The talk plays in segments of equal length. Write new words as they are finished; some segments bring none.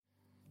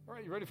All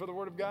right, you ready for the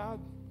Word of God?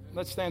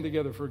 Let's stand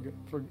together for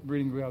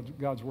reading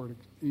God's Word.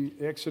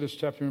 Exodus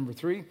chapter number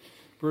 3,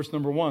 verse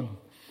number 1.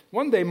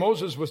 One day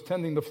Moses was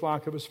tending the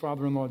flock of his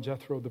father-in-law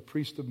Jethro, the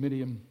priest of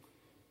Midian.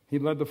 He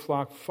led the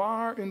flock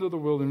far into the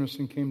wilderness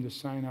and came to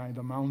Sinai,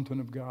 the mountain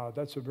of God.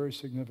 That's a very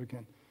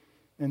significant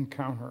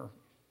encounter,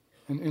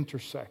 an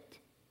intersect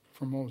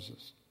for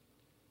Moses.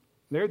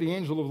 There the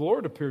angel of the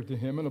Lord appeared to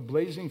him in a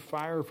blazing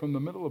fire from the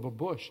middle of a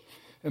bush.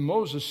 And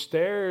Moses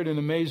stared in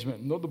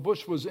amazement. And though the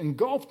bush was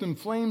engulfed in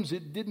flames,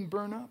 it didn't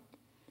burn up.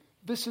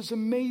 This is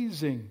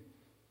amazing,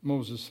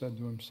 Moses said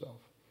to himself.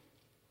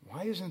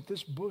 Why isn't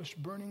this bush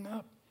burning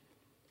up?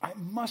 I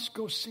must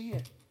go see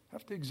it. I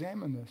have to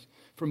examine this.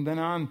 From then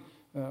on,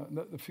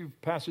 the few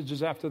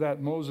passages after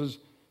that, Moses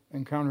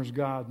encounters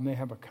God and they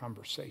have a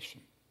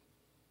conversation.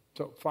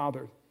 So,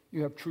 Father,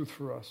 you have truth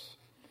for us.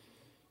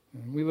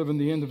 And we live in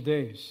the end of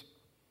days.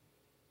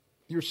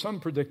 Your son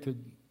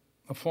predicted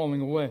a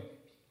falling away.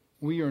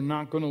 We are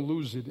not going to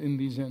lose it in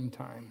these end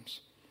times.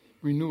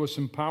 Renew us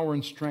in power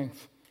and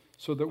strength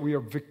so that we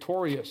are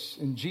victorious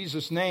in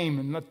Jesus' name.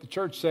 And let the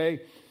church say,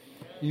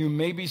 you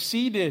may be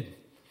seated.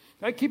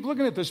 I keep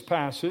looking at this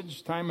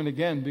passage time and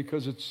again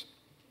because it's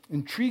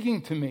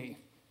intriguing to me.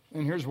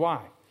 And here's why.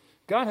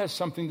 God has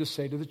something to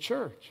say to the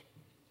church.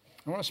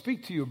 I want to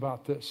speak to you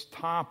about this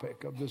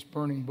topic of this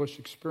burning bush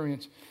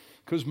experience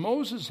because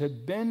Moses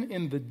had been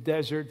in the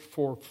desert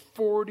for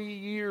 40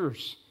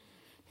 years.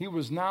 He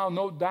was now,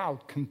 no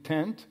doubt,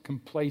 content,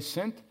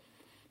 complacent,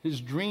 his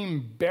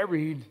dream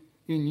buried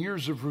in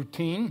years of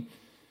routine.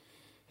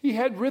 He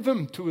had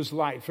rhythm to his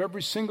life.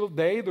 Every single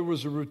day there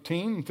was a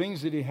routine,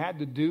 things that he had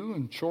to do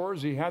and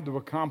chores he had to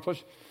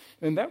accomplish.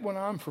 And that went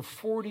on for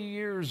 40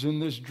 years in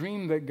this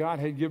dream that God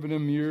had given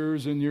him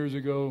years and years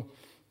ago,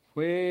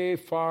 way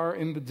far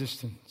in the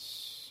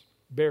distance,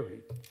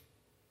 buried.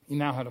 He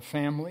now had a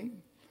family.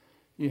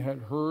 He had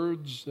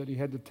herds that he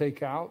had to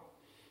take out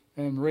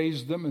and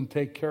raise them and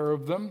take care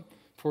of them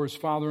for his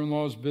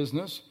father-in-law's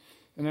business.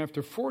 And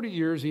after 40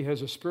 years, he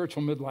has a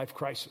spiritual midlife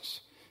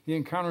crisis. He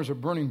encounters a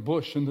burning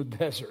bush in the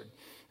desert.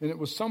 And it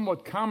was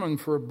somewhat common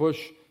for a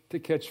bush to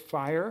catch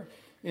fire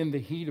in the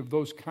heat of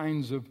those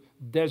kinds of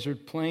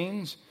desert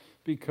plains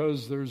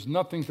because there's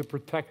nothing to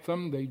protect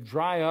them. They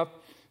dry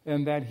up,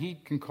 and that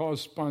heat can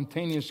cause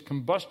spontaneous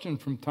combustion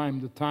from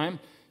time to time.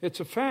 It's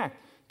a fact.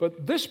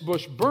 But this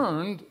bush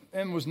burned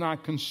and was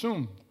not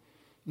consumed.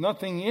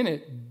 Nothing in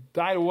it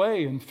died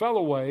away and fell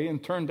away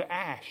and turned to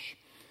ash.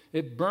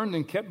 It burned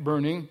and kept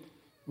burning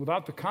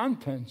without the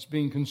contents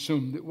being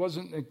consumed. It was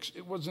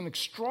an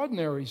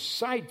extraordinary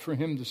sight for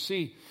him to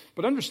see.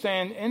 But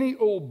understand, any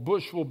old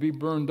bush will be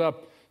burned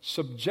up,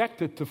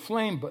 subjected to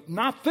flame, but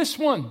not this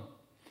one.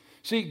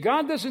 See,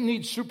 God doesn't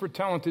need super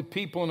talented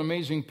people and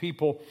amazing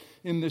people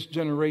in this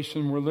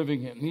generation we're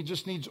living in. He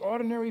just needs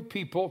ordinary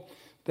people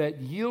that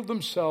yield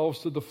themselves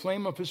to the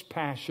flame of his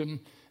passion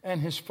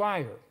and his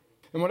fire.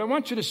 And what I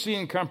want you to see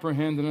and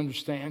comprehend and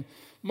understand,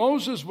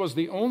 Moses was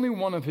the only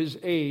one of his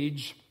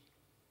age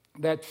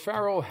that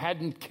Pharaoh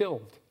hadn't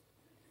killed.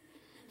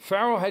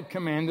 Pharaoh had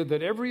commanded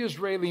that every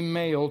Israeli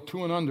male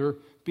 2 and under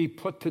be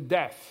put to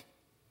death.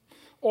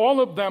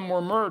 All of them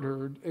were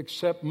murdered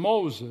except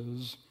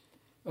Moses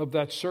of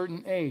that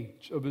certain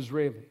age of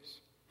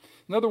Israelis.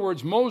 In other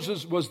words,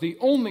 Moses was the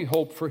only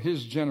hope for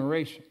his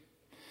generation.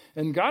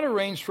 And God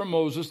arranged for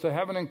Moses to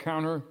have an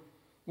encounter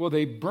with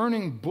a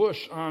burning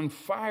bush on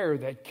fire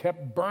that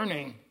kept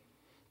burning.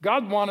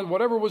 God wanted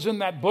whatever was in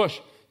that bush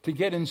to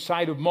get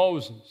inside of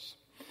Moses.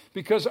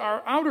 Because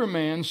our outer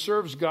man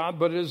serves God,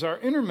 but it is our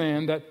inner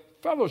man that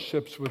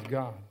fellowships with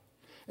God.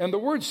 And the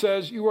word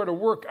says you are to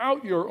work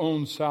out your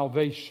own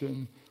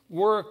salvation.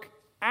 Work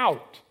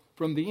out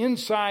from the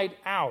inside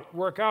out.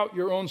 Work out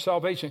your own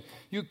salvation.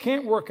 You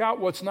can't work out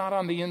what's not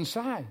on the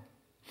inside.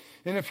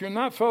 And if you're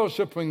not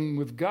fellowshipping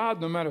with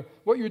God, no matter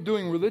what you're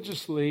doing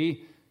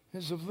religiously,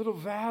 is of little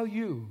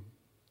value.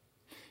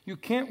 You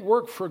can't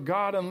work for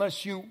God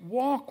unless you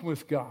walk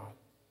with God.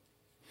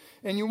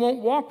 And you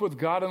won't walk with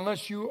God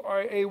unless you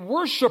are a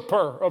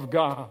worshiper of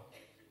God.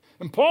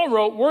 And Paul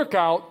wrote, work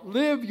out,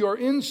 live your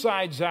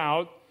insides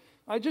out.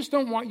 I just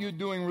don't want you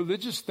doing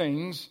religious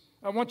things.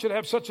 I want you to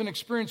have such an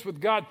experience with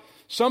God.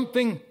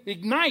 Something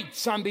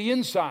ignites on the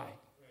inside.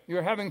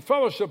 You're having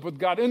fellowship with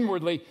God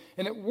inwardly,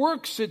 and it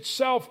works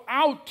itself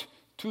out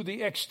to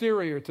the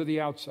exterior, to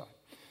the outside.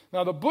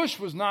 Now, the bush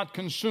was not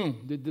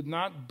consumed. It did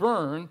not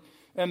burn.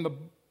 And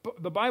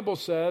the Bible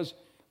says,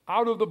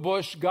 out of the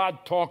bush,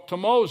 God talked to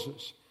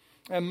Moses.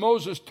 And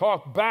Moses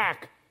talked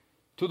back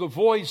to the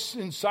voice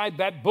inside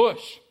that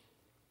bush.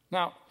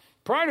 Now,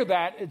 prior to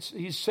that,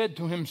 he said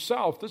to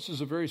himself, this is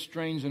a very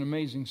strange and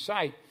amazing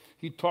sight.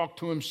 He talked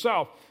to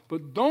himself.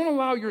 But don't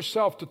allow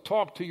yourself to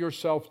talk to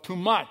yourself too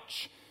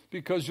much,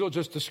 because you'll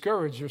just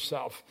discourage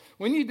yourself.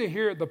 We need to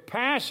hear the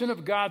passion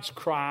of God's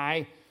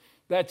cry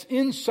that's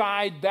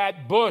inside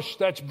that bush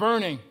that's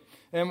burning.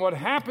 And what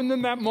happened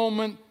in that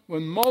moment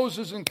when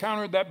Moses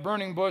encountered that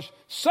burning bush,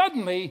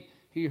 suddenly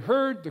he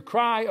heard the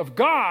cry of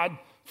God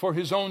for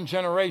his own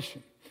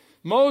generation.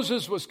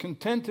 Moses was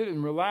contented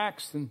and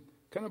relaxed and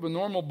kind of a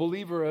normal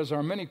believer, as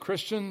are many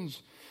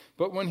Christians.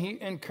 But when he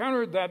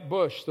encountered that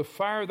bush, the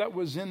fire that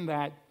was in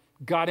that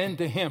got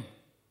into him.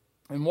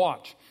 And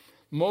watch,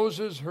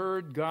 Moses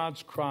heard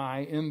God's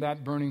cry in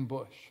that burning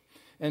bush.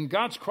 And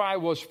God's cry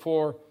was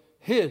for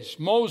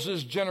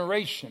Moses'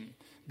 generation.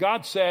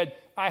 God said,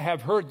 I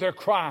have heard their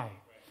cry.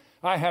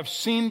 I have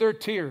seen their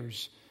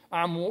tears.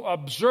 I'm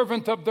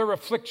observant of their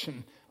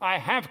affliction. I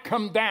have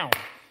come down,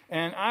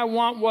 and I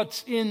want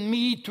what's in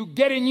me to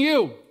get in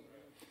you.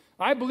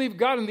 I believe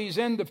God in these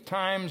end of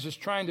times is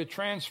trying to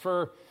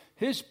transfer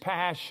his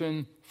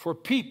passion for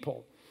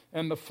people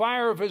and the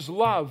fire of his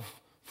love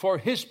for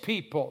his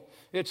people.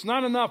 It's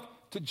not enough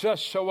to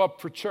just show up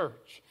for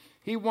church.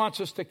 He wants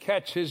us to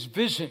catch his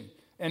vision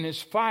and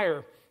his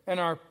fire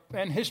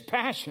and his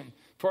passion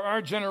for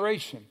our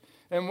generation.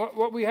 And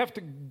what we have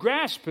to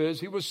grasp is,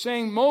 he was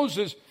saying,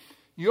 Moses,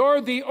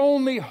 you're the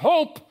only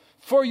hope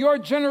for your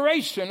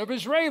generation of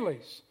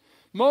Israelis.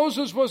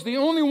 Moses was the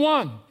only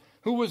one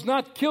who was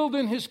not killed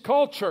in his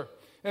culture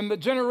and the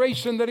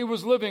generation that he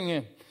was living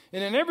in.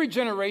 And in every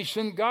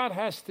generation, God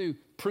has to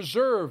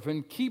preserve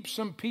and keep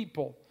some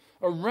people,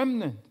 a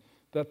remnant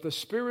that the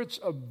spirits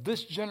of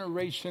this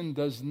generation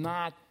does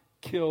not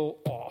kill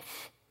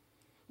off.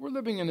 We're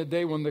living in a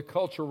day when the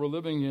culture we're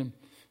living in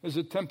is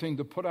attempting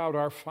to put out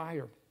our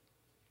fire,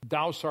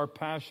 douse our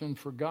passion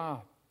for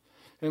God.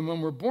 And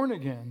when we're born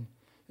again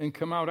and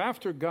come out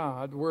after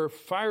God, we're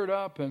fired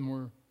up and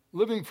we're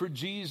living for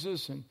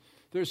Jesus, and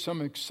there's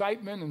some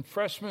excitement and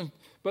freshness.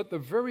 But the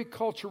very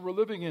culture we're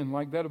living in,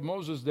 like that of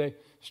Moses' day,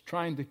 is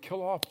trying to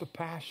kill off the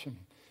passion,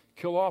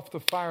 kill off the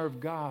fire of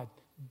God,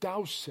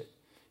 douse it,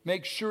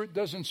 make sure it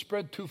doesn't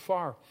spread too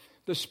far.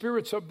 The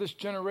spirits of this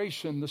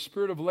generation, the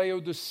spirit of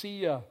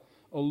Laodicea,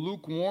 a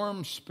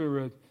lukewarm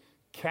spirit,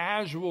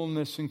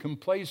 casualness and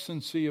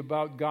complacency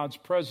about God's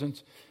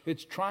presence,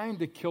 it's trying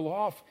to kill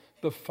off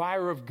the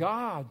fire of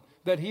God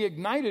that he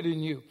ignited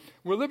in you.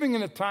 We're living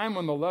in a time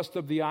when the lust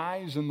of the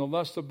eyes and the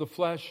lust of the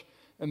flesh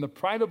and the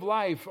pride of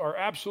life are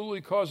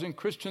absolutely causing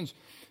Christians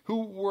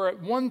who were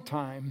at one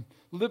time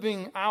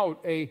living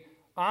out a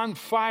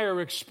on-fire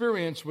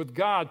experience with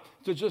God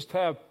to just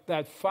have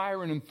that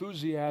fire and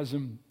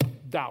enthusiasm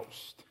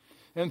doused.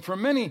 And for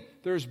many,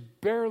 there's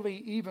barely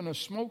even a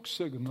smoke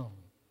signal.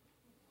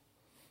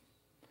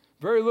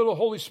 Very little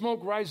holy smoke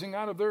rising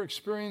out of their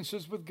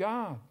experiences with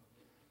God.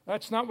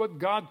 That's not what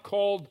God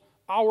called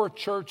our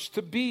church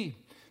to be.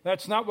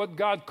 That's not what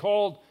God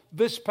called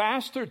this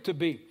pastor to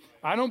be.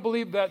 I don't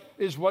believe that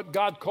is what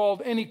God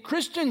called any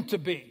Christian to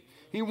be.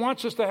 He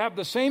wants us to have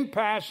the same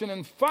passion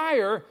and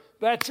fire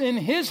that's in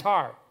his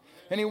heart.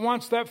 And he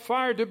wants that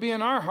fire to be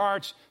in our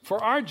hearts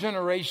for our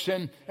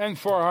generation and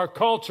for our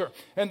culture.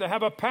 And to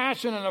have a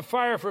passion and a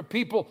fire for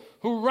people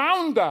who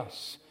round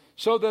us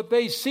so that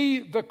they see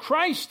the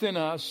Christ in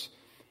us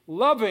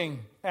loving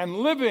and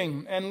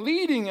living and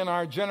leading in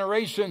our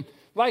generation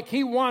like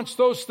he wants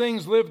those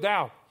things lived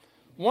out.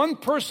 One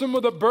person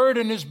with a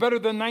burden is better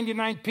than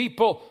 99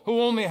 people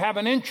who only have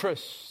an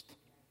interest.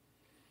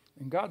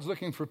 And God's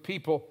looking for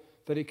people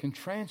that he can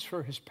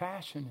transfer his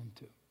passion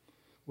into.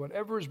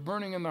 Whatever is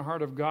burning in the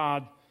heart of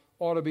God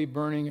ought to be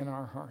burning in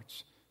our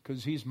hearts,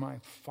 because he's my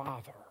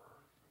Father.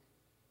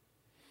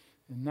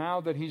 And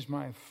now that he's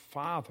my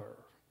Father,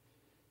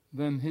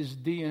 then his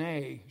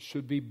DNA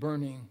should be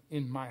burning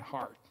in my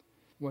heart.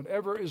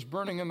 Whatever is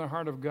burning in the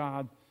heart of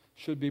God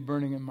should be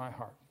burning in my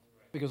heart.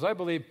 Because I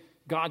believe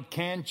God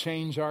can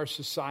change our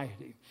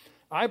society.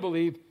 I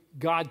believe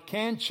God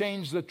can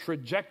change the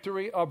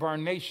trajectory of our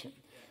nation.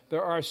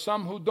 There are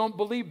some who don't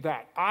believe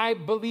that. I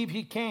believe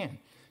he can,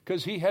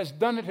 because he has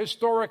done it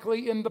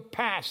historically in the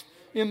past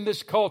in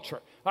this culture.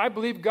 I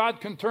believe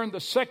God can turn the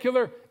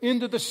secular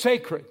into the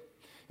sacred.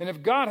 And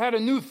if God had a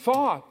new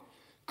thought,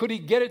 could he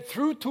get it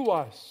through to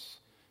us?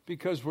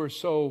 Because we're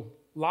so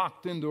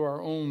locked into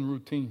our own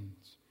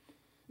routines.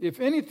 If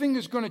anything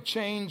is going to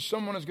change,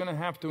 someone is going to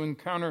have to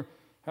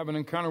have an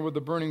encounter with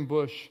the burning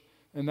bush,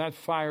 and that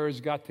fire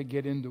has got to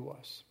get into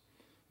us.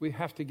 We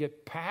have to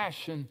get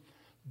passion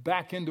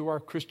back into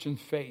our Christian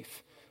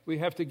faith. We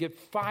have to get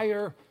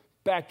fire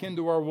back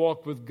into our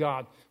walk with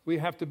God. We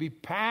have to be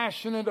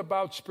passionate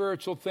about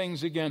spiritual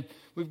things again.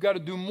 We've got to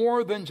do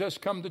more than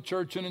just come to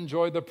church and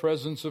enjoy the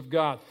presence of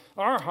God.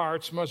 Our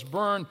hearts must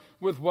burn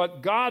with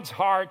what God's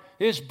heart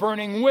is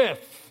burning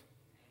with.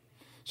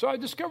 So I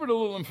discovered a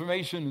little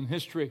information in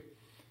history.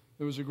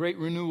 There was a great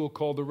renewal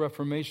called the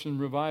Reformation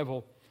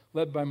Revival,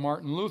 led by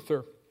Martin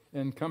Luther,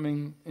 and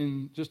coming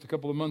in just a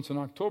couple of months in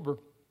October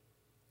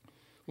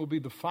will be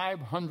the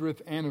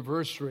 500th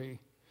anniversary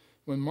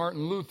when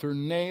Martin Luther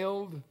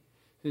nailed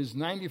his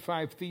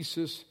 95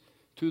 Thesis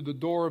to the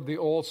door of the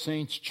All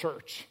Saints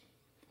Church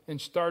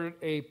and started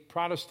a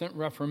Protestant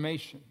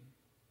Reformation.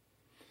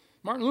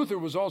 Martin Luther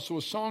was also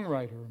a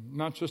songwriter,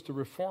 not just a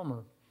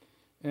reformer.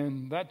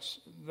 And that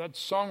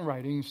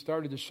songwriting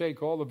started to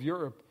shake all of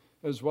Europe,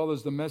 as well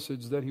as the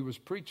message that he was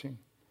preaching.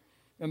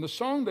 And the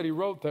song that he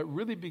wrote that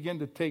really began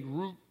to take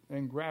root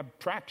and grab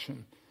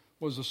traction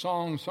was a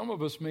song some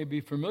of us may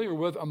be familiar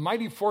with, "A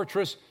Mighty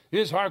Fortress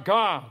is Our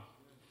God."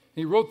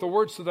 He wrote the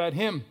words to that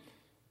hymn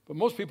But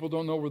most people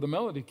don't know where the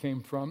melody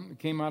came from. It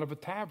came out of a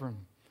tavern.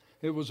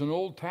 It was an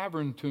old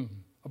tavern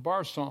tune, a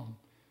bar song.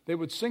 They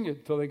would sing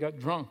it till they got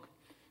drunk.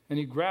 And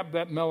he grabbed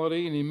that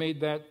melody and he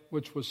made that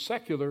which was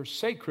secular,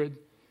 sacred,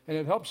 and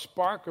it helped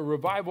spark a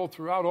revival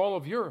throughout all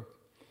of Europe.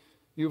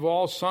 You've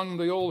all sung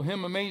the old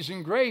hymn,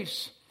 Amazing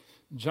Grace.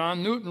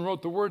 John Newton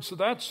wrote the words to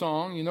that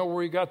song. You know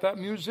where he got that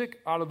music?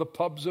 Out of the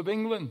pubs of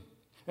England.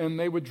 And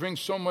they would drink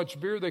so much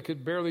beer they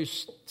could barely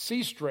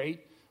see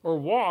straight or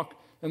walk,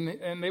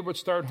 and they would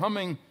start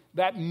humming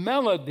that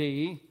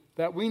melody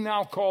that we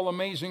now call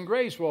Amazing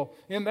Grace. Well,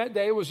 in that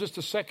day, it was just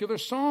a secular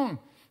song.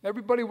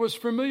 Everybody was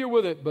familiar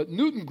with it, but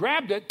Newton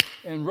grabbed it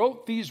and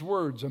wrote these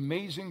words,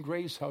 Amazing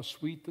Grace, how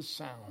sweet the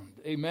sound.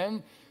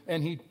 Amen?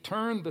 And he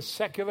turned the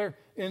secular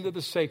into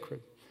the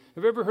sacred.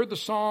 Have you ever heard the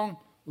song,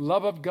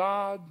 Love of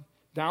God,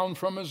 Down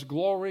from His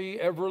Glory,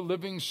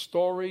 Ever-Living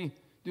Story?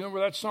 Do you know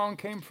where that song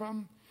came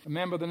from? A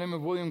man by the name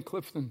of William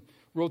Clifton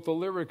wrote the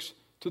lyrics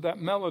to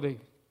that melody.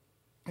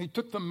 He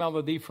took the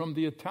melody from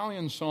the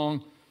Italian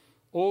song,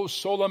 O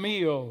Sole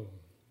Mio.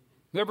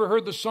 Never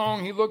heard the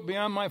song, He looked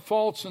beyond my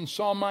faults and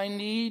saw my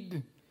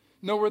need?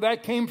 Know where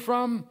that came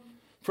from?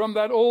 From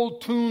that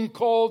old tune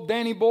called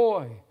Danny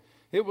Boy.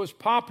 It was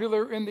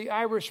popular in the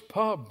Irish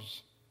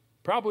pubs.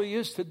 Probably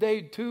is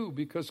today too,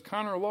 because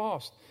Connor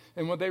lost.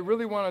 And when they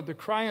really wanted to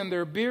cry in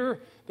their beer,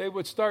 they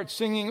would start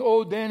singing,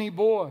 Oh, Danny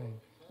Boy.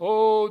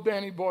 Oh,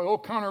 Danny Boy. Oh,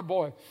 Connor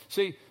Boy.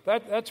 See,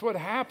 that's what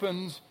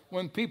happens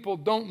when people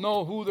don't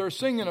know who they're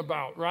singing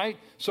about, right?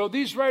 So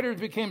these writers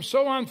became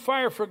so on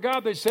fire for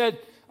God, they said,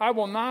 I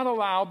will not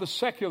allow the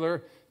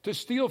secular to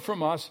steal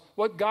from us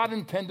what God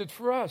intended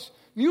for us.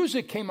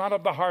 Music came out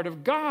of the heart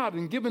of God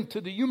and given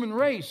to the human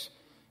race.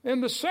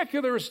 And the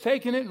secular has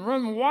taken it and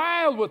run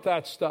wild with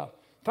that stuff.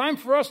 Time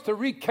for us to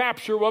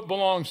recapture what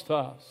belongs to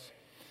us.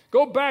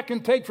 Go back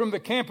and take from the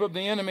camp of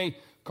the enemy,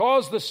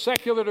 cause the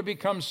secular to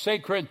become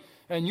sacred,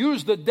 and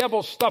use the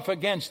devil's stuff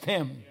against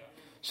him.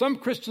 Some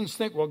Christians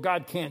think, well,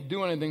 God can't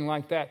do anything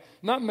like that.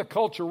 Not in the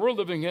culture we're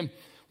living in.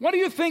 What do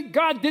you think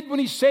God did when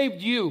He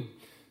saved you?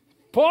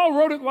 Paul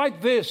wrote it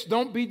like this,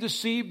 don't be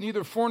deceived,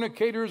 neither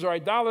fornicators or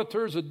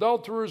idolaters,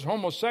 adulterers,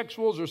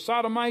 homosexuals or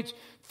sodomites,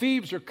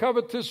 thieves or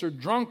covetous or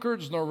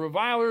drunkards, nor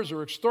revilers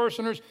or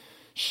extortioners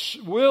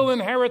will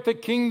inherit the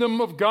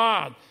kingdom of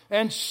God.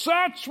 And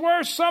such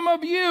were some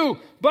of you,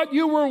 but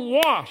you were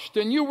washed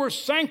and you were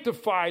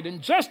sanctified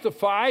and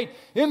justified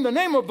in the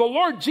name of the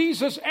Lord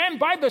Jesus and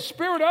by the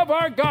Spirit of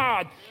our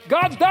God.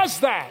 God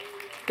does that.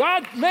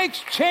 God makes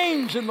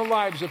change in the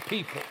lives of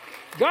people.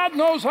 God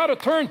knows how to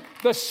turn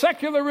the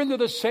secular into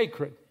the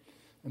sacred.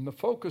 And the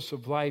focus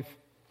of life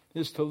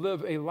is to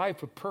live a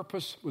life of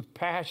purpose with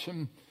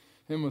passion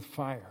and with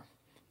fire.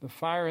 The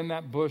fire in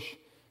that bush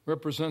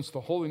represents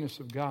the holiness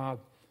of God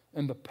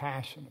and the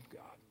passion of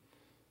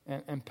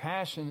God. And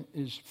passion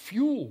is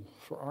fuel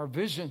for our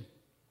vision.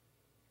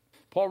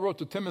 Paul wrote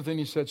to Timothy and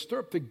he said, stir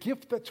up the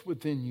gift that's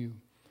within you.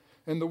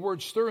 And the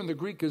word stir in the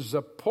Greek is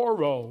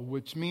zaporo,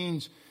 which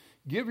means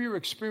give your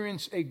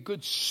experience a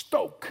good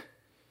stoke.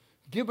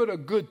 Give it a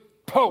good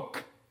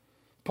poke.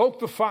 Poke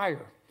the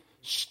fire.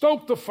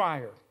 Stoke the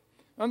fire.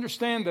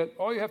 Understand that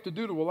all you have to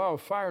do to allow a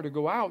fire to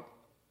go out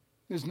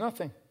is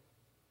nothing.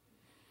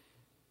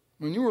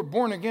 When you were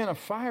born again, a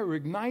fire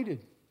ignited.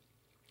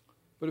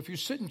 But if you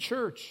sit in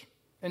church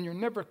and you're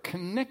never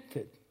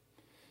connected,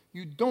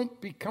 you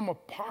don't become a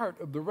part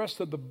of the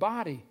rest of the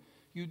body.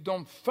 You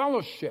don't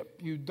fellowship.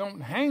 You don't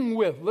hang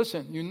with.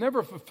 Listen, you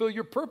never fulfill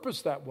your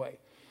purpose that way.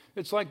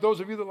 It's like those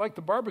of you that like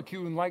to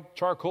barbecue and like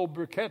charcoal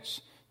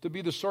briquettes to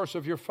be the source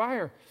of your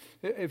fire.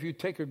 If you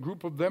take a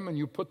group of them and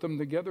you put them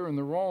together and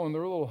they're all in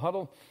their little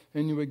huddle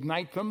and you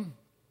ignite them,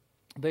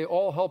 they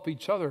all help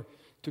each other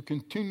to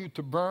continue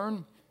to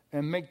burn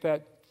and make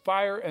that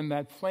fire and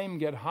that flame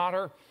get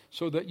hotter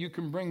so that you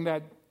can bring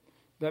that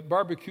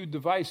barbecue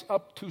device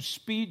up to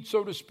speed,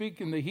 so to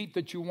speak, in the heat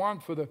that you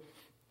want for the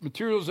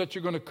materials that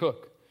you're going to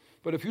cook.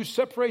 But if you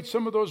separate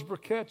some of those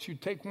briquettes, you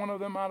take one of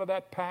them out of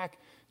that pack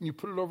and you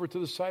put it over to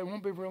the side, it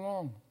won't be very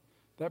long.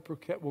 That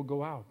briquette will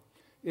go out.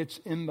 It's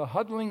in the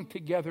huddling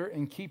together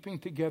and keeping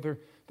together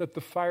that the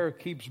fire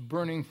keeps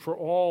burning for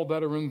all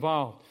that are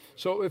involved.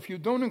 So if you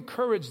don't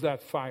encourage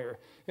that fire,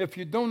 if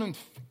you don't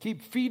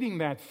keep feeding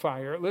that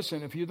fire,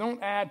 listen, if you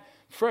don't add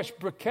fresh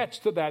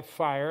briquettes to that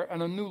fire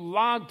and a new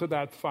log to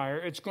that fire,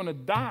 it's going to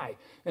die.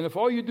 And if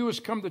all you do is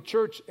come to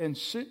church and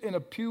sit in a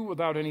pew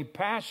without any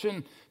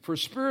passion for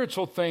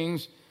spiritual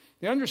things,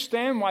 you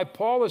understand why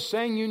Paul is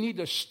saying you need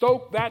to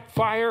stoke that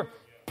fire,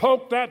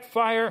 poke that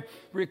fire,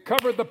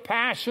 recover the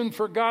passion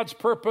for God's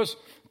purpose,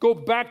 go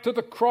back to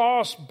the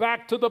cross,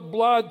 back to the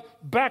blood,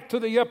 back to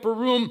the upper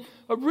room,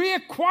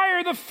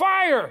 reacquire the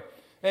fire,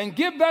 and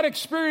give that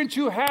experience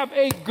you have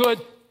a good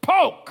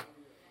poke.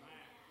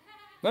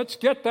 Let's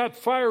get that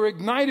fire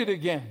ignited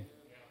again.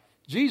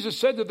 Jesus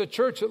said to the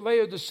church at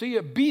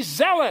Laodicea, be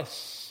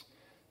zealous.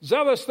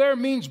 Zealous there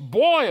means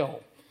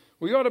boil.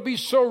 We ought to be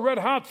so red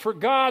hot for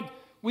God,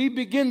 we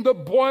begin to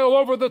boil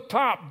over the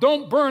top.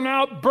 Don't burn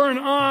out, burn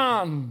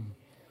on.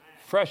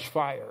 Fresh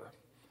fire.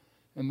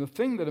 And the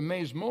thing that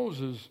amazed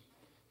Moses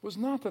was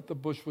not that the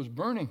bush was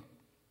burning.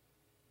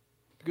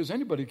 Because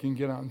anybody can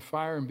get on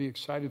fire and be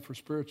excited for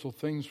spiritual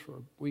things for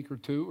a week or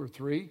 2 or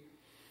 3.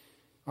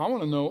 I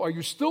want to know, are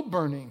you still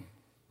burning?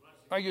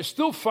 Are you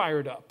still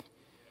fired up?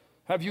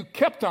 Have you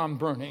kept on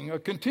burning? A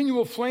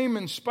continual flame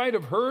in spite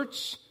of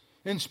hurts,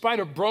 in spite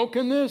of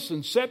brokenness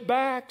and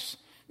setbacks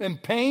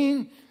and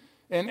pain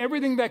and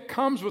everything that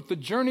comes with the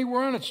journey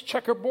we're on. It's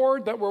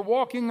checkerboard that we're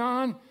walking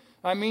on.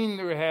 I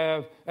mean, we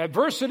have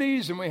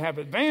adversities and we have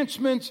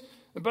advancements,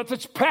 but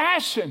it's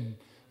passion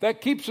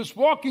that keeps us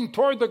walking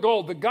toward the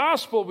goal. The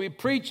gospel we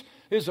preach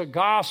is a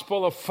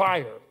gospel of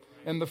fire.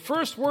 And the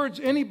first words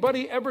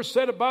anybody ever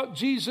said about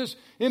Jesus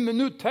in the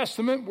New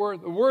Testament were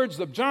the words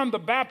of John the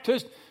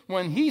Baptist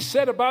when he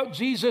said about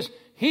Jesus,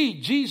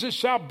 Jesus,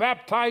 shall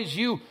baptize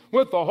you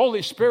with the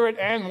Holy Spirit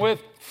and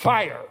with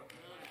fire.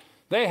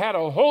 They had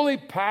a holy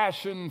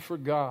passion for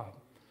God.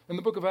 In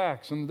the book of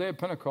Acts, on the day of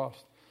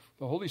Pentecost,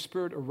 the Holy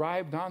Spirit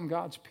arrived on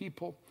God's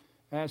people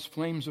as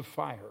flames of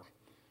fire.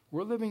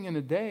 We're living in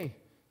a day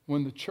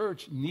when the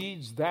church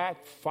needs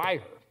that fire.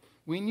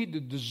 We need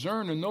to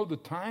discern and know the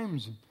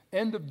times and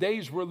end of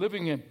days we're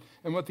living in.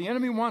 And what the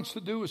enemy wants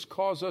to do is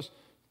cause us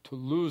to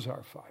lose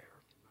our fire.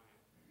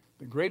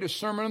 The greatest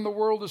sermon in the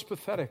world is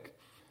pathetic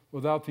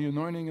without the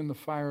anointing and the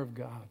fire of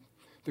God.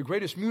 The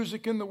greatest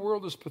music in the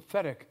world is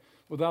pathetic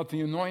without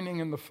the anointing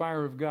and the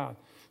fire of God.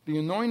 The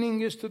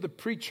anointing is to the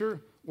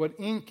preacher what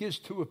ink is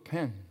to a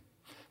pen.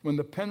 When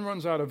the pen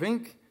runs out of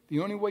ink,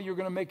 the only way you're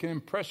going to make an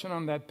impression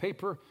on that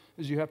paper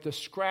is you have to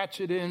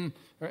scratch it in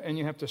and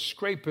you have to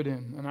scrape it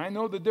in. And I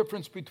know the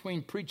difference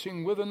between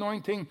preaching with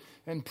anointing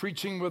and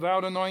preaching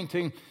without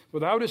anointing.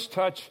 Without his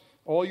touch,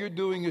 all you're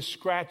doing is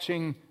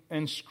scratching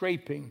and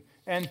scraping.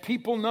 And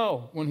people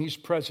know when he's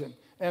present,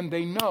 and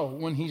they know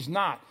when he's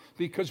not,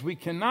 because we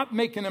cannot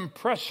make an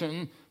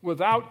impression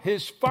without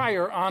his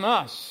fire on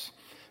us.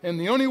 And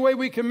the only way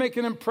we can make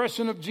an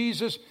impression of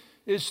Jesus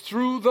is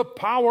through the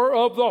power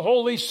of the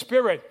Holy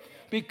Spirit,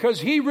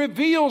 because he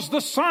reveals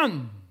the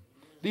Son,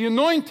 the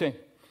anointing.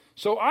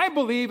 So I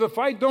believe if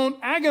I don't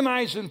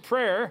agonize in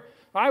prayer,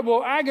 I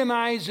will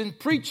agonize in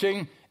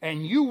preaching,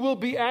 and you will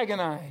be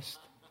agonized.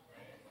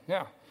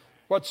 Yeah.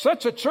 What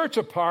sets a church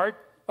apart,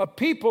 a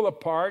people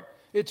apart,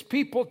 it's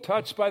people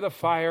touched by the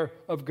fire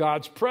of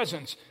God's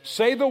presence.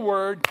 Say the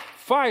word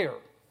fire.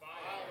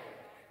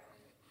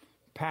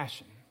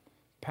 Passion.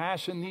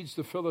 Passion needs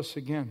to fill us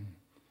again.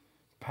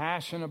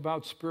 Passion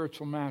about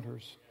spiritual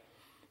matters.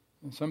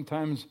 And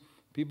sometimes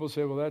people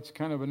say, well, that's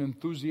kind of an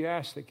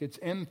enthusiastic. It's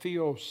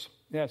entheos.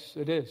 Yes,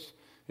 it is.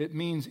 It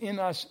means in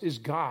us is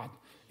God.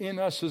 In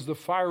us is the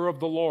fire of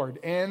the Lord.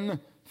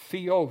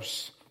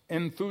 Entheos.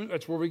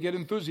 That's where we get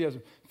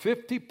enthusiasm.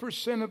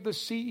 50% of the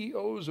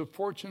CEOs of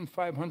Fortune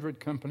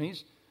 500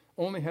 companies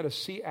only had a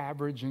C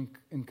average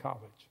in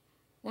college.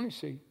 Only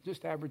C,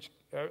 just average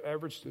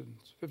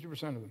students,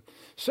 50% of them.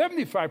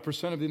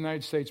 75% of the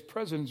United States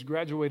presidents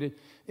graduated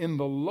in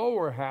the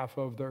lower half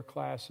of their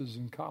classes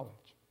in college.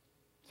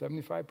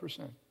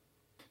 75%.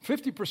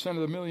 50%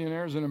 of the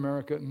millionaires in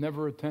America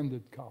never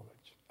attended college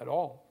at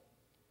all.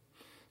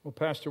 Well,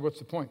 Pastor, what's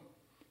the point?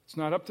 It's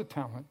not up to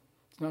talent.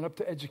 It's not up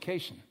to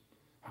education.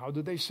 How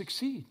did they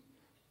succeed?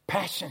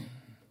 Passion,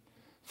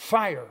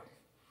 fire.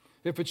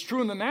 If it's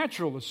true in the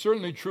natural, it's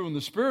certainly true in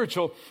the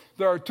spiritual.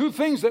 There are two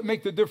things that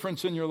make the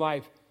difference in your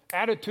life: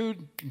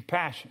 attitude and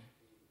passion.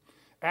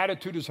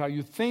 Attitude is how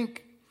you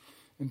think,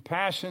 and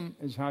passion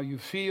is how you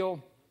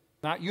feel.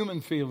 Not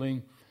human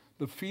feeling.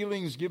 The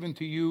feelings given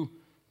to you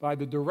by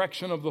the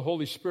direction of the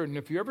Holy Spirit. And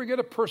if you ever get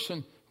a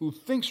person who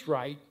thinks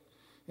right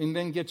and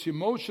then gets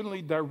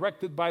emotionally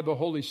directed by the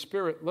Holy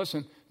Spirit,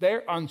 listen,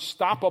 they're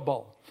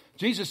unstoppable.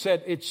 Jesus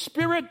said, it's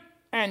spirit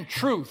and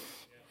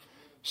truth.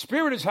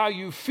 Spirit is how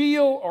you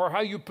feel or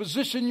how you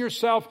position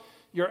yourself,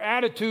 your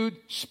attitude.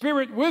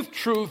 Spirit with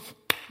truth.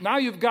 Now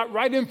you've got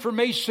right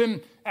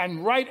information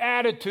and right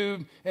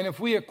attitude. And if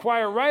we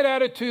acquire right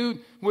attitude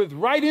with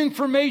right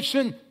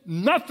information,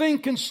 nothing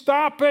can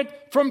stop it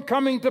from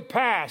coming to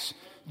pass.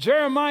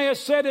 Jeremiah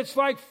said it's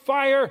like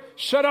fire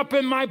shut up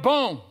in my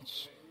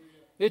bones.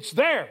 It's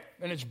there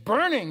and it's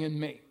burning in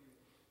me.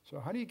 So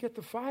how do you get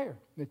the fire?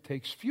 It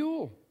takes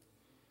fuel.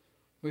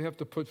 We have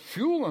to put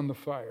fuel on the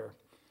fire.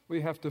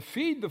 We have to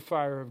feed the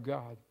fire of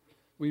God.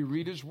 We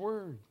read his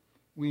word.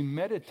 We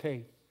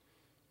meditate.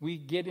 We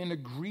get in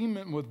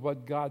agreement with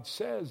what God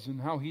says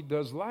and how he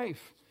does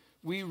life.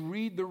 We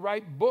read the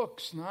right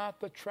books, not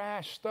the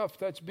trash stuff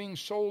that's being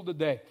sold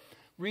today.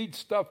 Read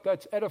stuff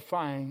that's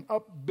edifying,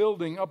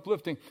 upbuilding,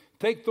 uplifting.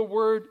 Take the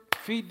word,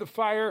 feed the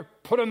fire,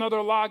 put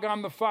another log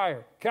on the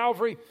fire.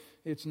 Calvary,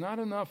 it's not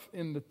enough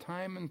in the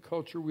time and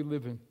culture we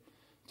live in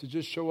to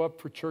just show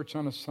up for church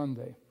on a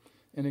Sunday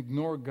and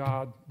ignore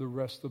God the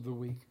rest of the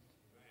week.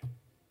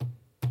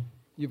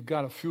 You've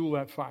got to fuel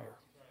that fire.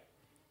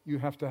 You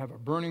have to have a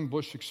burning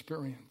bush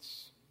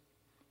experience.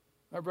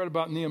 I've read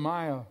about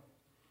Nehemiah.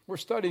 We're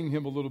studying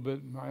him a little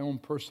bit in my own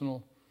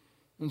personal.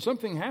 And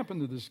something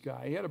happened to this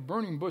guy. He had a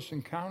burning bush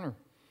encounter,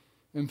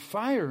 and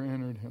fire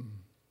entered him.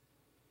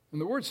 And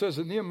the word says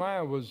that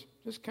Nehemiah was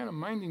just kind of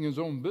minding his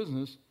own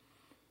business.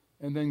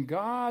 And then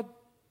God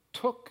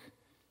took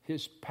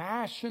his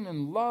passion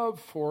and love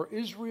for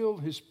Israel,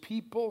 his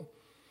people,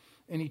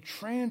 and he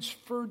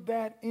transferred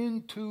that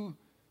into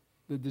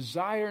the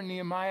desire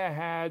Nehemiah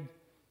had,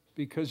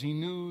 because he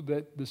knew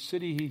that the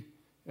city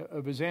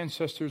of his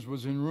ancestors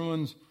was in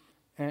ruins,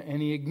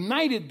 and he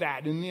ignited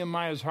that in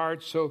Nehemiah's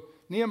heart. So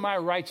Nehemiah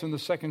writes in the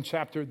 2nd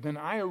chapter, "Then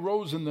I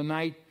arose in the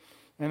night,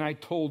 and I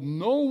told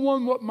no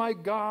one what my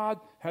God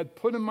had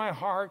put in my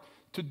heart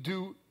to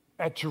do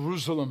at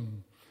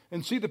Jerusalem."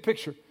 And see the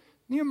picture.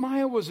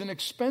 Nehemiah was an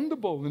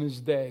expendable in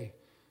his day.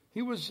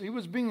 He was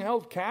being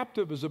held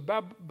captive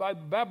by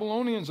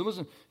Babylonians. And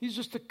listen, he's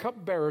just a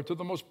cupbearer to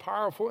the most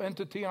powerful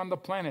entity on the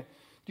planet.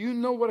 Do you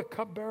know what a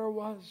cupbearer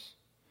was?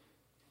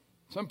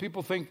 Some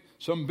people think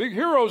some big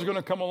hero is going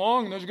to come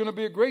along and there's going to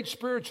be a great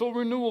spiritual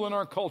renewal in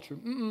our culture.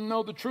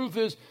 No, the truth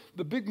is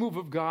the big move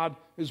of God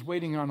is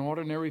waiting on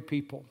ordinary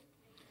people.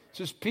 It's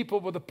just people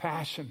with a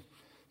passion.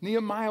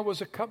 Nehemiah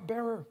was a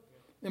cupbearer.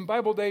 In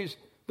Bible days,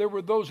 there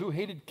were those who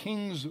hated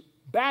kings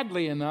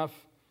badly enough,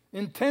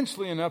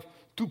 intensely enough,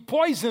 to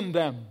poison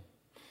them.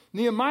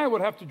 Nehemiah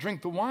would have to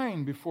drink the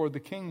wine before the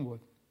king would.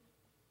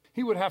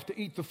 He would have to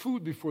eat the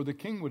food before the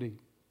king would eat.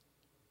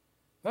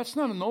 That's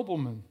not a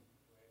nobleman.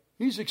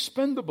 He's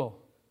expendable.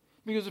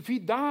 Because if he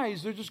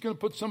dies, they're just going to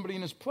put somebody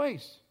in his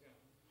place.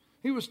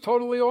 He was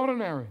totally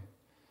ordinary.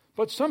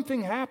 But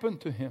something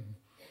happened to him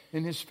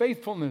in his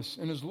faithfulness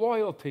and his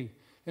loyalty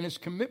and his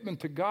commitment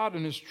to God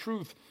and his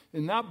truth,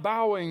 and not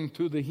bowing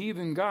to the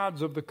heathen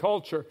gods of the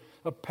culture.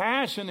 A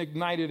passion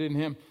ignited in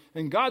him.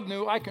 And God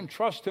knew, I can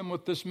trust him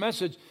with this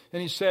message. And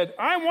he said,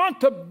 I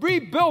want to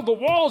rebuild the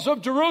walls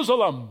of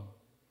Jerusalem.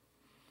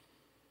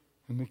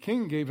 And the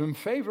king gave him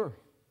favor.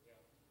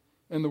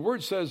 And the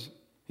word says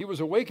he was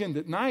awakened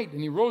at night,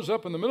 and he rose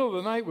up in the middle of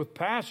the night with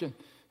passion.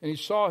 And he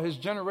saw his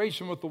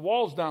generation with the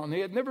walls down.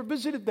 He had never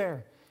visited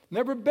there,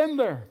 never been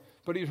there,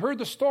 but he'd heard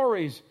the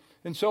stories.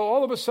 And so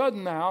all of a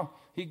sudden now,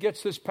 he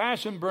gets this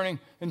passion burning,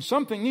 and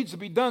something needs to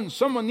be done.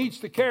 Someone needs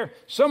to care.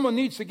 Someone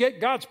needs to get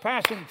God's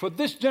passion for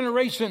this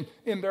generation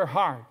in their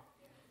heart.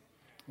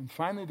 And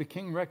finally, the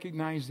king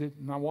recognized it.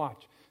 Now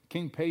watch.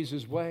 King pays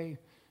his way.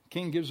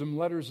 King gives him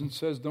letters and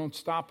says, don't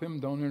stop him.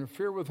 Don't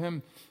interfere with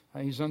him.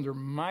 He's under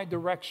my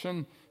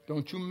direction.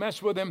 Don't you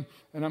mess with him.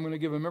 And I'm going to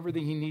give him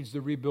everything he needs to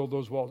rebuild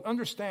those walls.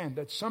 Understand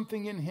that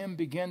something in him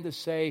began to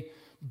say,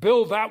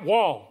 build that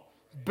wall.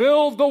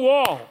 Build the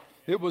wall.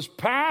 It was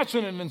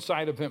passionate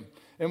inside of him.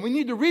 And we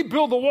need to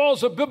rebuild the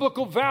walls of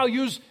biblical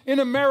values in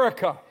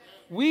America.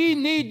 We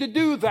need to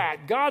do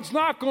that. God's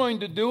not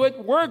going to do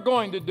it. We're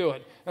going to do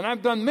it. And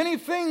I've done many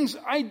things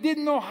I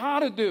didn't know how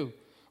to do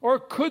or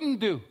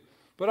couldn't do.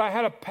 But I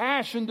had a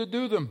passion to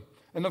do them.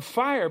 And a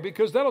fire,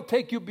 because that'll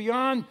take you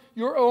beyond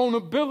your own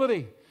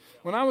ability.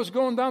 When I was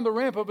going down the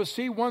ramp of a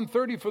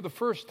C-130 for the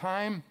first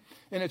time,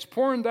 and it's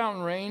pouring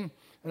down rain,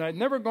 and I'd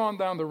never gone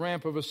down the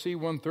ramp of a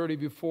C-130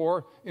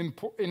 before in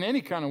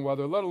any kind of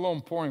weather, let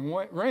alone pouring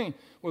rain,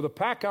 with a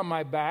pack on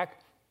my back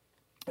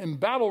and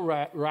battle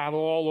rattle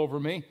all over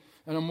me.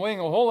 And I'm weighing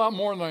a whole lot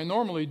more than I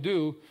normally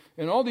do.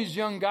 And all these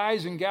young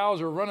guys and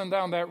gals are running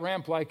down that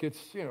ramp like it's,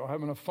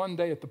 having a fun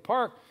day at the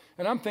park.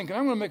 And I'm thinking,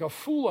 I'm going to make a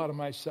fool out of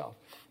myself.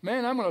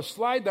 Man, I'm going to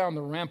slide down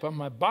the ramp on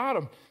my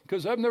bottom,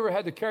 because I've never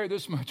had to carry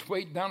this much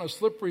weight down a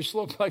slippery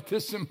slope like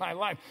this in my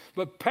life.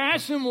 But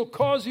passion will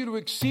cause you to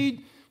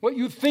exceed what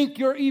you think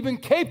you're even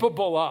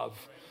capable of.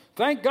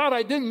 Thank God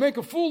I didn't make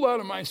a fool out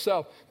of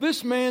myself.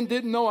 This man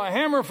didn't know a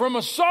hammer from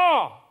a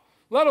saw,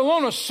 let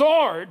alone a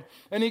sword.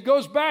 And he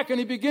goes back and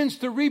he begins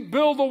to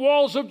rebuild the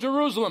walls of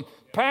Jerusalem.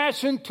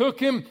 Passion took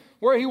him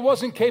where he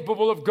wasn't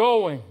capable of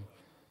going.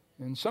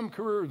 And some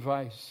career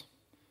advice: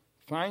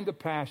 find a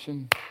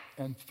passion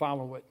and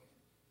follow it.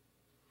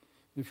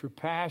 If your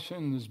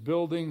passion is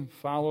building,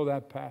 follow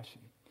that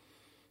passion.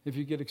 If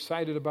you get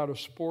excited about a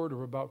sport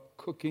or about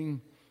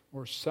cooking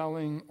or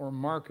selling or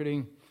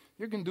marketing,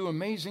 you can do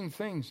amazing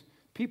things.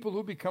 People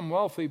who become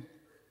wealthy,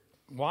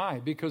 why?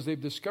 Because they've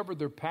discovered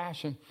their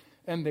passion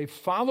and they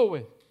follow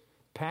it.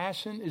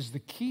 Passion is the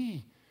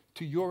key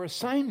to your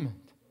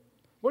assignment.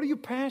 What are you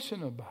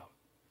passionate about?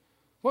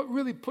 What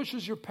really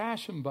pushes your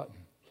passion button?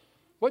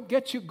 What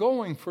gets you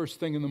going first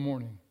thing in the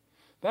morning?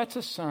 That's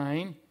a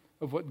sign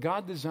of what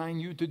God designed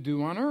you to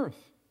do on earth.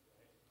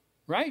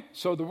 Right?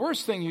 So the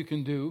worst thing you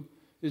can do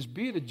is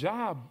be at a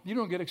job you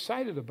don't get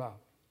excited about.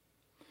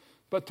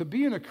 But to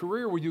be in a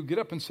career where you get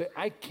up and say,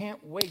 I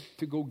can't wait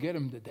to go get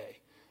him today.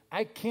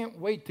 I can't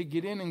wait to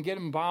get in and get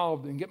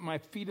involved and get my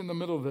feet in the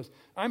middle of this.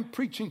 I'm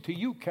preaching to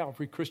you,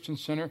 Calvary Christian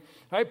Center.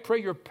 I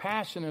pray you're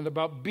passionate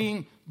about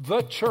being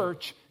the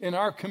church in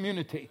our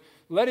community,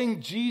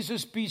 letting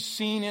Jesus be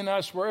seen in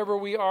us wherever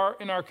we are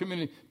in our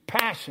community.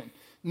 Passion.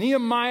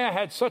 Nehemiah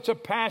had such a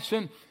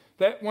passion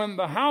that when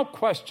the how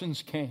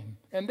questions came,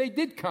 and they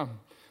did come,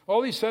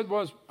 all he said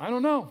was, I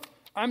don't know.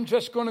 I'm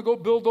just going to go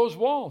build those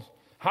walls.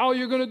 How are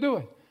you going to do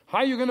it? How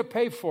are you going to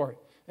pay for it?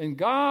 And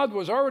God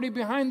was already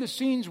behind the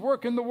scenes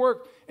working the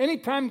work.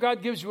 Anytime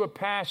God gives you a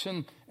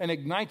passion and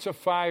ignites a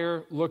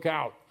fire, look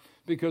out.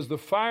 Because the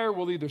fire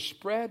will either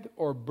spread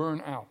or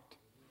burn out.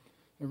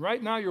 And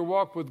right now your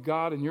walk with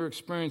God and your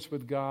experience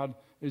with God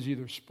is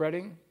either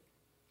spreading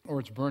or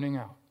it's burning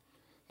out.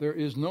 There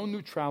is no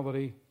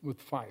neutrality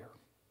with fire.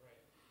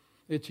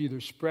 It's either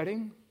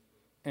spreading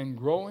and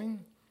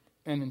growing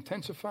and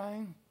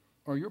intensifying,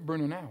 or you're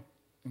burning out.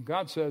 And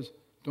God says,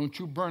 don't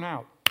you burn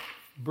out,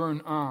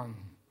 burn on.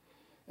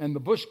 And the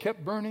bush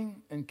kept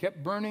burning,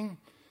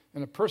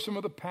 and a person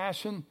with a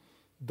passion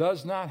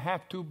does not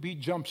have to be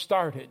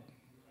jump-started.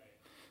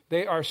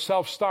 They are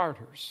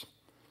self-starters.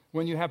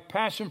 When you have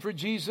passion for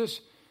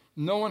Jesus,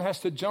 no one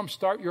has to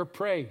jump-start your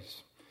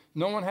praise.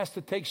 No one has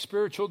to take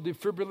spiritual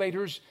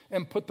defibrillators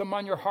and put them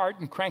on your heart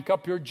and crank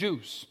up your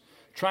juice,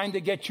 trying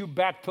to get you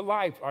back to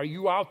life. Are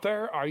you out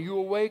there? Are you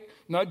awake?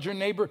 Nudge your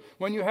neighbor.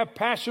 When you have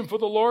passion for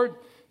the Lord,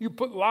 you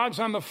put logs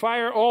on the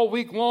fire all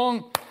week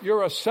long.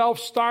 You're a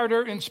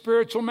self-starter in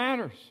spiritual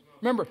matters.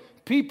 Remember,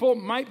 people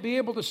might be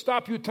able to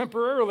stop you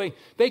temporarily.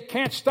 They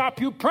can't stop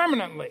you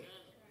permanently.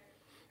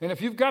 And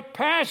if you've got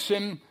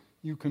passion,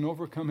 you can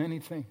overcome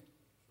anything.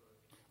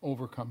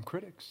 Overcome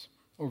critics,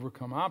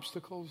 overcome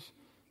obstacles.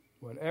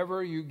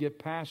 Whatever you get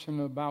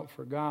passionate about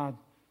for God,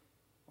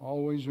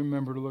 always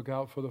remember to look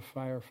out for the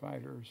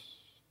firefighters.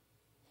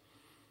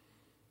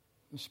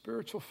 The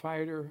spiritual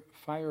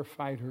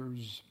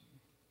firefighters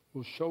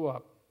will show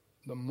up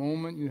the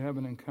moment you have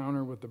an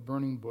encounter with the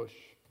burning bush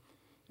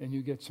and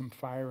you get some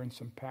fire and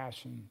some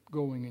passion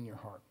going in your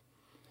heart.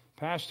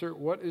 Pastor,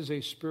 what is a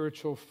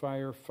spiritual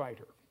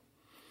firefighter?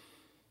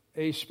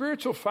 A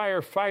spiritual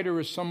firefighter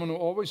is someone who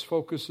always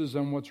focuses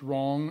on what's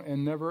wrong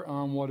and never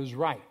on what is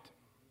right.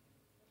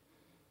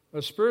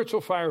 A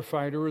spiritual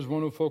firefighter is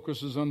one who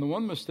focuses on the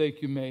one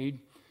mistake you made,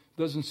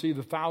 doesn't see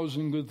the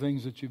 1,000 good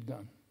things that you've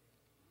done.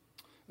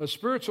 A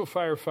spiritual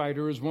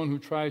firefighter is one who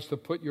tries to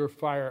put your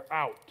fire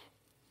out.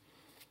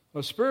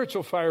 A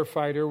spiritual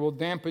firefighter will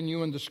dampen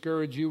you and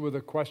discourage you with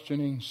a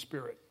questioning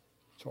spirit.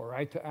 It's all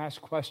right to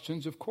ask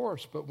questions, of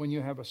course, but when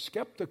you have a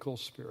skeptical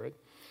spirit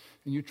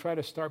and you try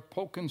to start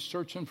poking,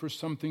 searching for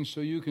something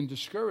so you can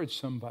discourage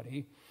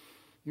somebody,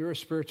 you're a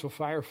spiritual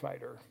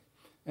firefighter.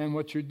 And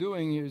what you're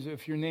doing is,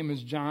 if your name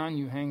is John,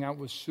 you hang out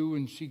with Sue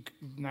and she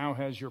now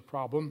has your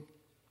problem.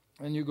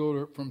 And you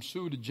go from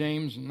Sue to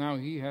James and now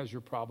he has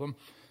your problem.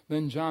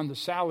 Then John to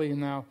Sally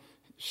and now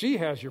she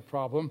has your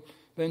problem.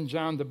 Then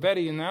John to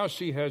Betty and now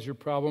she has your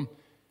problem.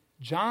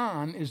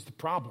 John is the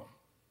problem.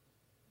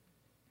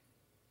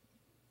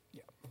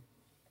 Yeah.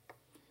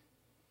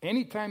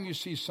 Anytime you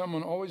see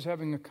someone always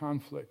having a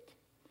conflict,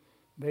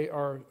 they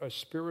are a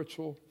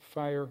spiritual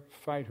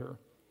firefighter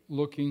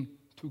looking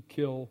to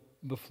kill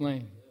the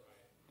flame.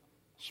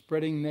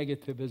 Spreading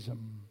negativism.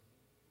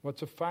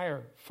 What's a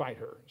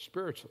firefighter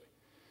spiritually?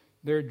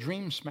 They're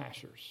dream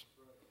smashers,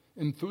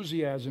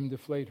 enthusiasm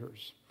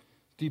deflators,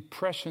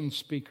 depression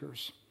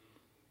speakers,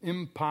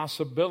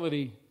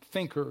 impossibility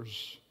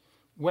thinkers,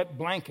 wet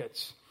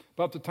blankets.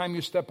 About the time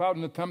you step out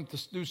and attempt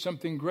to do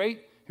something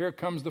great, here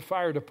comes the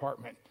fire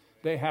department.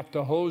 They have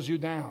to hose you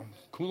down,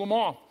 cool them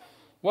off.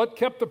 What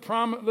kept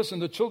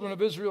the children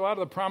of Israel out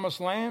of the promised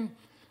land?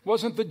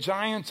 Wasn't the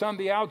giants on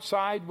the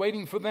outside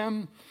waiting for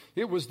them?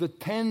 It was the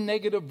 10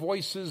 negative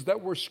voices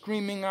that were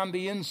screaming on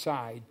the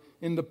inside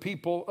in the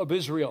people of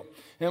Israel.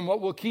 And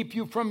what will keep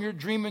you from your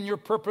dream and your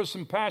purpose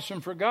and passion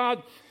for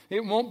God?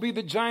 It won't be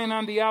the giant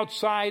on the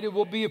outside. It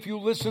will be if you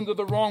listen to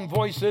the wrong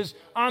voices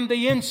on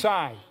the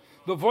inside.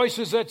 The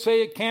voices that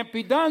say it can't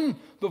be done.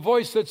 The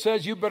voice that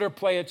says you better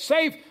play it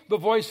safe. The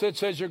voice that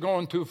says you're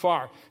going too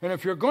far. And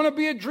if you're going to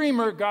be a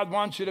dreamer, God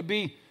wants you to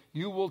be,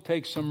 you will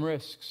take some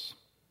risks.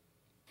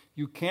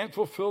 You can't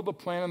fulfill the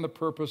plan and the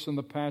purpose and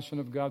the passion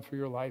of God for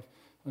your life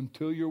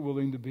until you're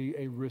willing to be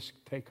a risk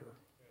taker.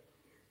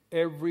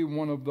 Every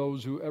one of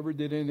those who ever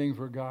did anything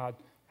for God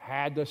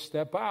had to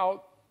step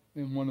out,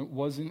 and when it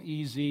wasn't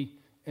easy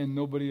and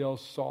nobody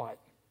else saw it.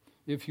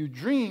 If you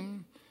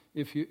dream,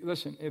 if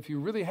you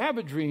really have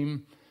a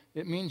dream,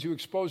 it means you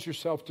expose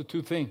yourself to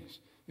two things.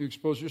 You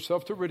expose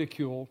yourself to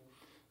ridicule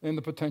and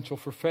the potential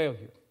for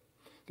failure.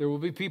 There will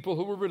be people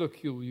who will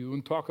ridicule you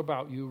and talk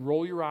about you,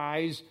 roll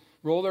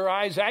their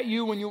eyes at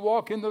you when you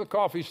walk into the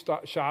coffee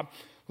shop,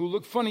 who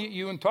look funny at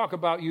you and talk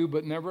about you,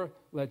 but never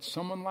let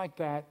someone like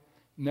that,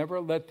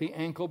 never let the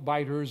ankle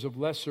biters of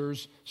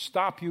lessers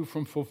stop you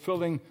from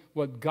fulfilling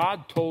what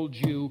God told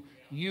you.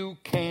 You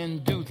can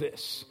do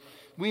this.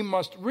 We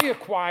must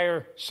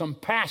reacquire some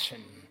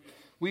passion.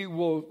 We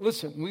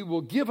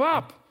will give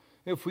up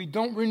if we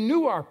don't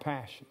renew our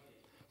passion.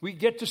 We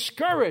get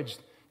discouraged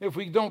if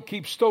we don't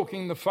keep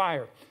stoking the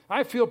fire.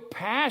 I feel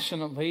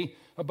passionately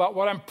about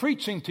what I'm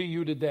preaching to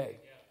you today.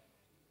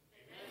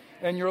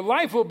 And your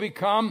life will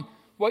become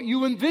what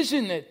you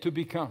envision it to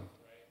become.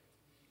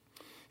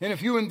 And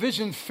if you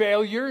envision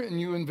failure and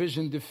you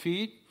envision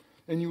defeat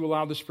and you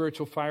allow the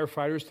spiritual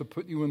firefighters to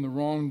put you in the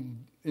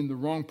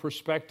wrong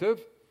perspective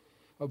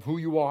of who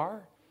you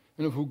are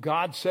and of who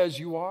God says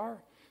you are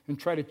and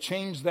try to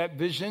change that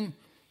vision,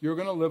 you're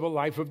going to live a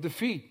life of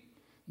defeat.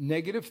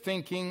 Negative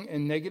thinking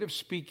and negative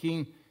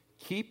speaking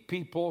keep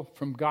people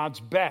from God's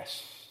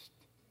best.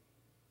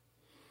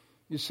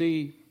 You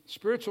see,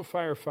 spiritual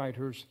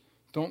firefighters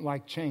don't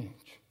like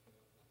change.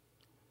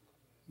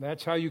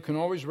 That's how you can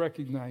always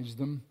recognize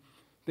them.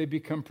 they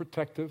become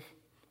protective,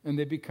 and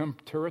they become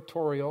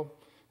territorial,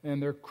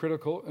 and they're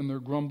critical, and they're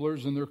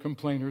grumblers, and they're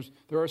complainers.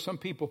 There are some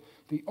people,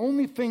 the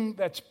only thing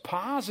that's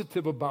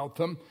positive about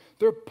them,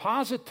 they're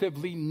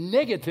positively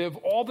negative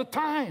all the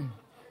time.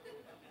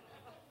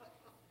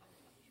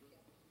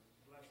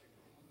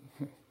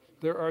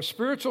 There are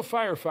spiritual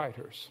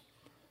firefighters,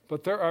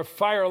 but there are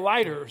fire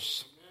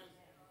lighters.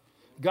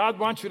 God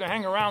wants you to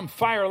hang around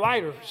fire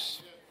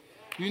lighters.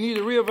 You need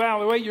to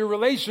reevaluate your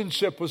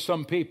relationship with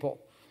some people.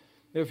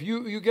 If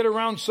you get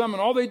around some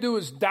and all they do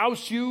is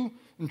douse you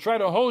and try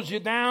to hose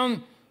you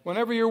down,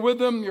 whenever you're with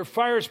them, your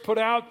fire's put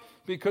out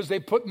because they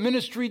put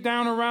ministry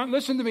down around.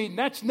 Listen to me,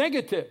 that's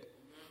negative.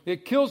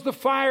 It kills the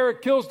fire,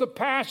 it kills the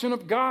passion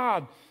of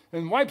God,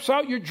 and wipes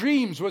out your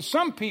dreams. With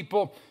some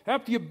people,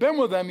 after you've been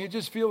with them, you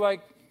just feel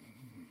like,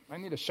 I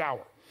need a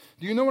shower.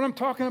 Do you know what I'm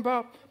talking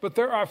about? But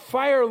there are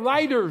fire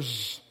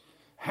lighters.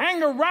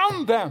 Hang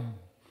around them.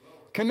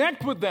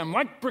 Connect with them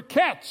like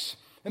briquettes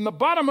in the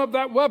bottom of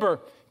that Weber.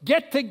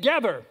 Get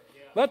together.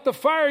 Let the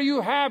fire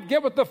you have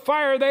get with the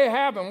fire they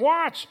have, and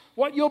watch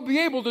what you'll be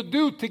able to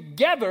do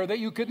together that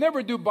you could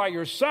never do by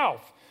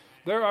yourself.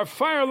 There are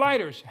fire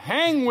lighters.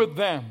 Hang with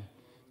them.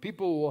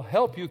 People will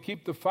help you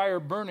keep the fire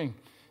burning.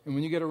 And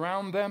when you get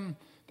around them,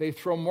 they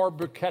throw more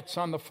briquettes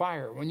on the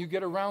fire. When you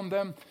get around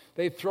them,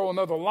 they throw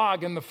another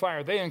log in the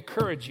fire. They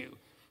encourage you.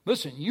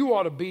 Listen, you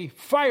ought to be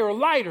fire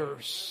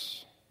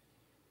lighters.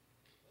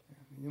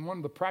 And one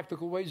of the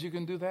practical ways you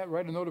can do that,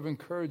 write a note of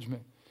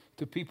encouragement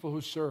to people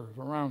who serve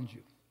around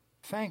you.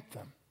 Thank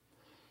them.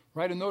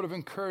 Write a note of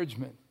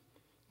encouragement.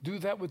 Do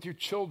that with your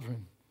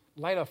children.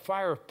 Light a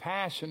fire of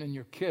passion in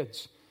your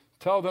kids.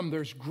 Tell them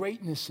there's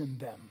greatness in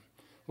them.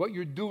 What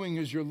you're doing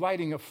is you're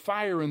lighting a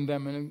fire in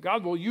them, and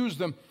God will use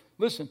them,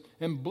 listen,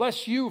 and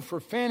bless you for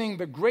fanning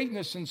the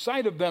greatness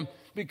inside of them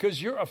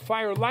because you're a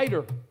fire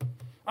lighter.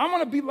 I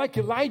want to be like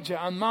Elijah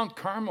on Mount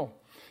Carmel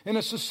in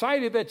a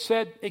society that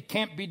said it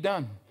can't be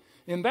done.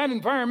 In that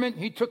environment,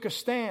 he took a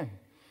stand.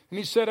 And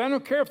he said, I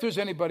don't care if there's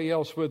anybody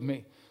else with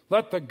me.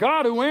 Let the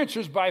God who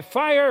answers by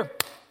fire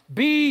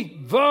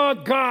be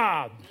the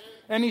God.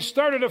 And he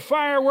started a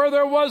fire where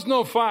there was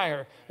no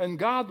fire. And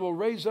God will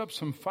raise up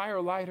some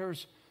fire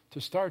lighters to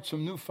start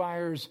some new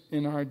fires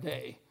in our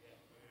day.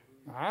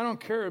 I don't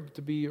care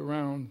to be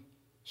around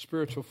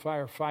spiritual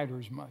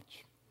firefighters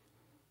much.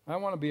 I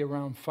want to be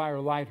around fire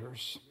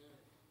lighters.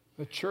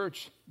 A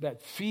church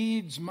that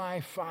feeds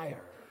my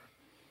fire.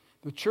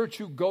 The church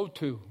you go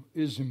to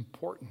is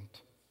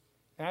important.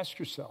 Ask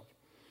yourself,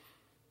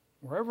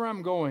 wherever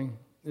I'm going,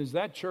 is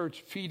that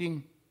church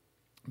feeding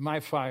my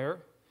fire?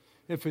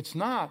 If it's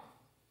not,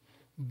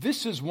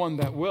 this is one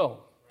that will.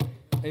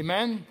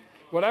 Amen?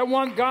 What I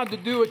want God to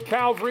do at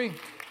Calvary,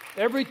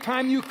 every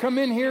time you come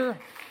in here,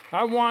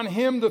 I want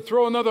Him to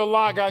throw another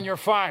log on your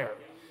fire.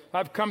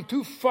 I've come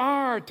too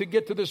far to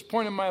get to this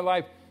point in my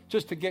life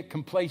just to get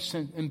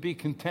complacent and be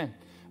content.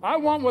 I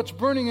want what's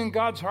burning in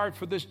God's heart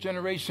for this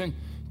generation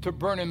to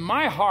burn in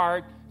my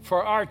heart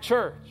for our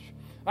church.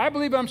 I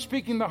believe I'm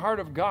speaking the heart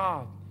of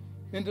God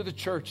into the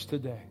church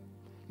today.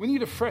 We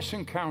need a fresh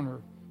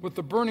encounter with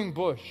the burning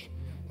bush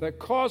that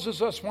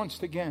causes us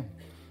once again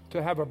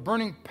to have a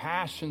burning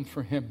passion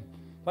for Him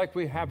like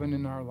we haven't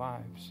in our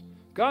lives.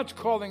 God's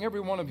calling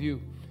every one of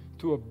you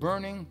to a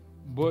burning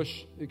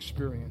bush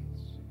experience.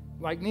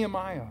 Like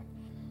Nehemiah,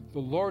 the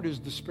Lord is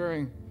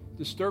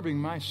disturbing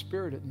my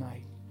spirit at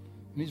night.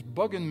 And He's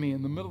bugging me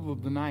in the middle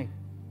of the night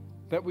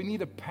that we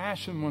need a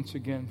passion once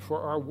again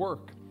for our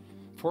work,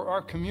 for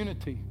our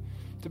community,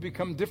 to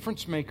become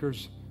difference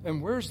makers.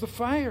 And where's the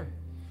fire?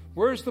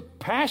 Where's the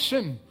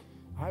passion?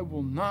 I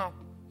will not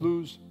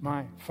lose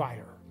my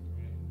fire.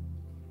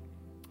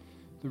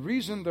 The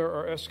reason there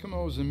are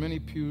Eskimos in many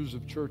pews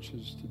of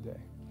churches today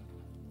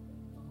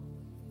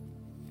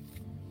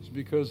is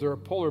because there are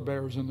polar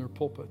bears in their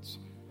pulpits.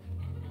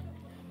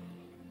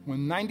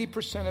 When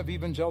 90% of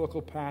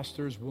evangelical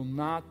pastors will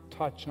not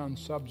touch on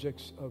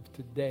subjects of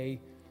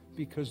today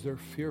because they're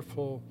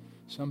fearful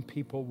some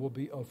people will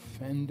be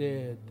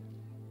offended.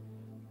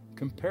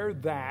 Compare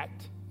that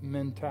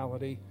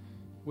mentality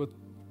with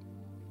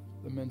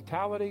the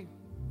mentality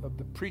of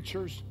the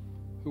preachers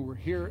who were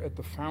here at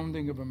the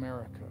founding of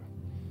America.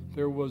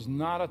 There was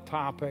not a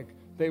topic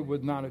they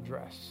would not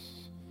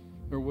address.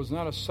 There was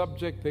not a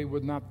subject they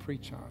would not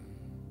preach on.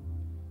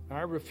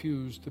 I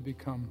refuse to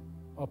become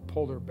a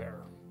polar bear.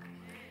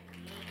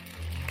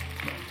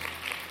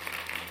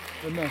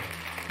 Amen.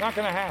 Not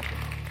going to happen.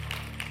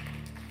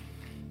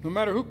 No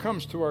matter who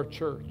comes to our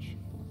church,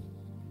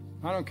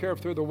 I don't care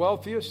if they're the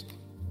wealthiest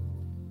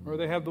or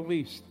they have the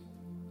least,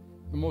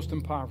 the most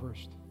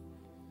impoverished.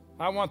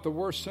 I want the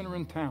worst sinner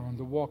in town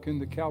to walk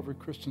into Calvary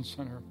Christian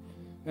Center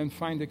and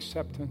find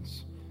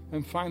acceptance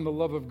and find the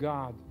love of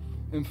God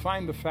and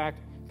find the fact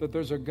that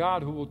there's a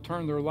God who will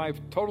turn their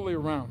life totally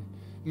around.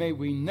 May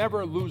we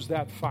never lose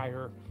that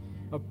fire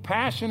of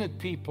passionate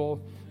people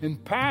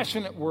and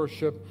passionate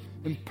worship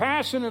and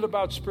passionate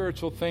about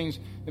spiritual things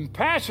and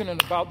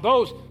passionate about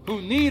those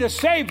who need a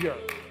Savior.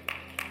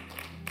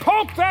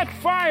 Poke that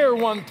fire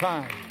one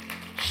time.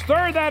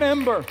 Stir that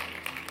ember.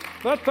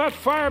 Let that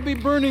fire be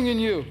burning in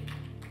you.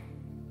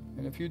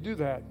 And if you do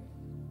that,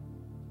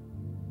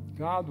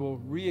 God will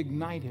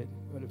reignite it.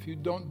 But if you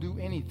don't do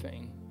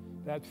anything,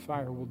 that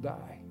fire will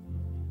die.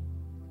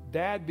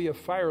 Dad, be a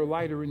fire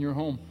lighter in your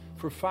home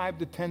for 5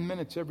 to 10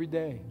 minutes every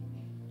day.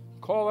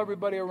 Call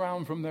everybody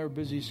around from their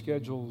busy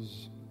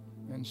schedules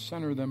and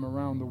center them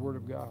around the Word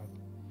of God.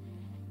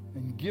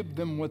 And give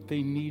them what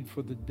they need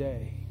for the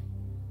day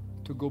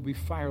to go be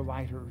fire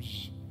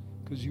lighters.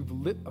 Because you've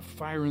lit a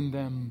fire in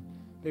them,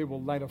 they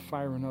will light a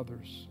fire in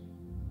others.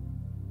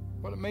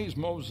 What amazed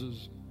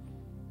Moses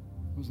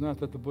was not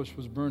that the bush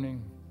was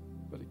burning,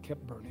 but it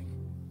kept burning.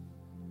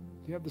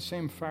 Do you have the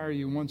same fire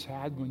you once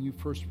had when you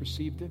first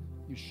received it?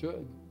 You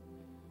should.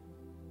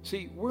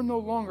 See, we're no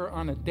longer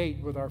on a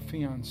date with our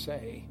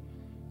fiancé.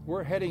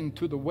 We're heading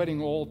to the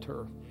wedding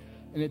altar.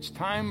 And it's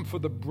time for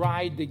the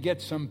bride to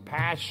get some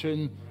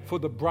passion for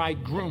the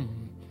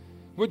bridegroom.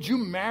 Would you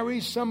marry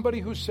somebody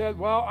who said,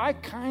 well, I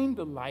kind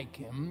of like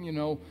him,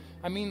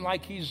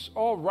 like he's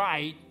all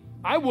right?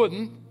 I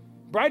wouldn't.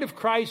 Bride of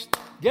Christ,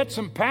 get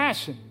some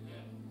passion.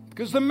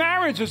 Because the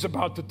marriage is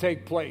about to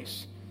take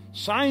place.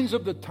 Signs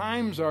of the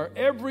times are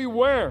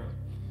everywhere.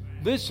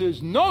 This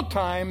is no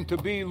time to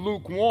be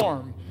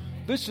lukewarm.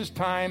 This is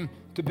time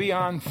to be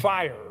on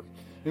fire.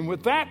 And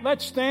with that,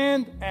 let's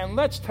stand and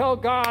let's tell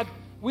God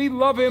we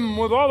love Him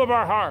with all of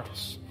our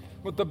hearts.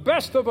 With the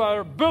best of our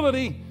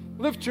ability,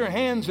 lift your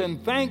hands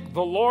and thank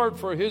the Lord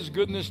for His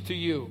goodness to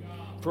you.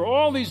 For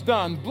all He's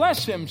done,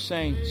 bless Him,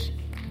 saints.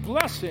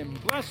 Bless Him,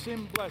 bless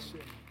Him, bless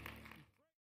Him.